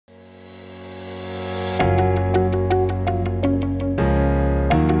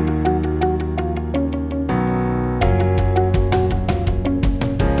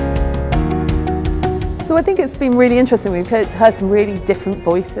So I think it's been really interesting. We've heard some really different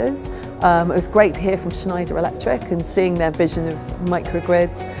voices. It was great to hear from Schneider Electric and seeing their vision of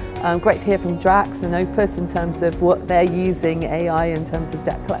microgrids. Great to hear from Drax and Opus in terms of what they're using AI in terms of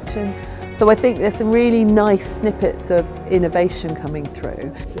debt collection. So I think there's some really nice snippets of innovation coming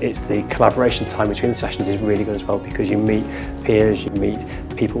through. It's the collaboration time between the sessions is really good as well, because you meet peers, you meet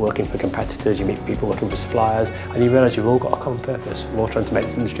people working for competitors, you meet people working for suppliers, and you realise you've all got a common purpose. We're all trying to make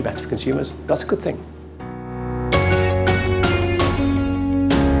this industry better for consumers. That's a good thing.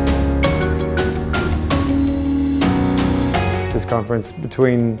 This conference,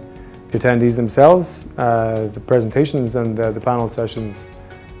 between the attendees themselves, the presentations and the panel sessions,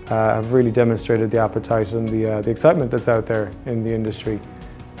 have really demonstrated the appetite and the excitement that's out there in the industry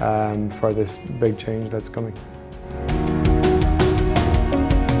for this big change that's coming.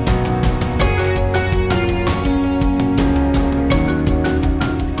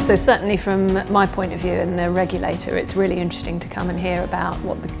 So certainly from my point of view and the regulator, it's really interesting to come and hear about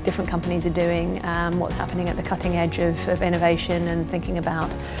what the different companies are doing, what's happening at the cutting edge of innovation and thinking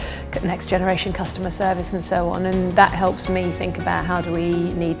about next generation customer service and so on. And that helps me think about how do we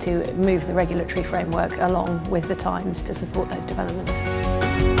need to move the regulatory framework along with the times to support those developments.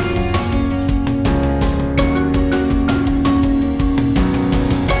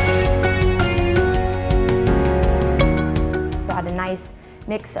 It's got a nice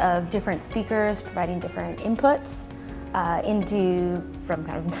mix of different speakers providing different inputs from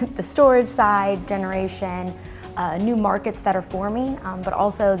kind of the storage side, generation, new markets that are forming, but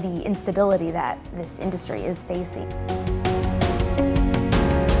also the instability that this industry is facing.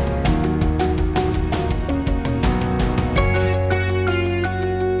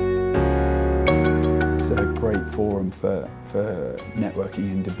 It's a great forum for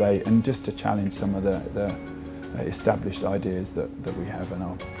networking and debate, and just to challenge some of the established ideas that we have and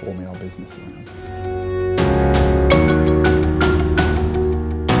are forming our business around.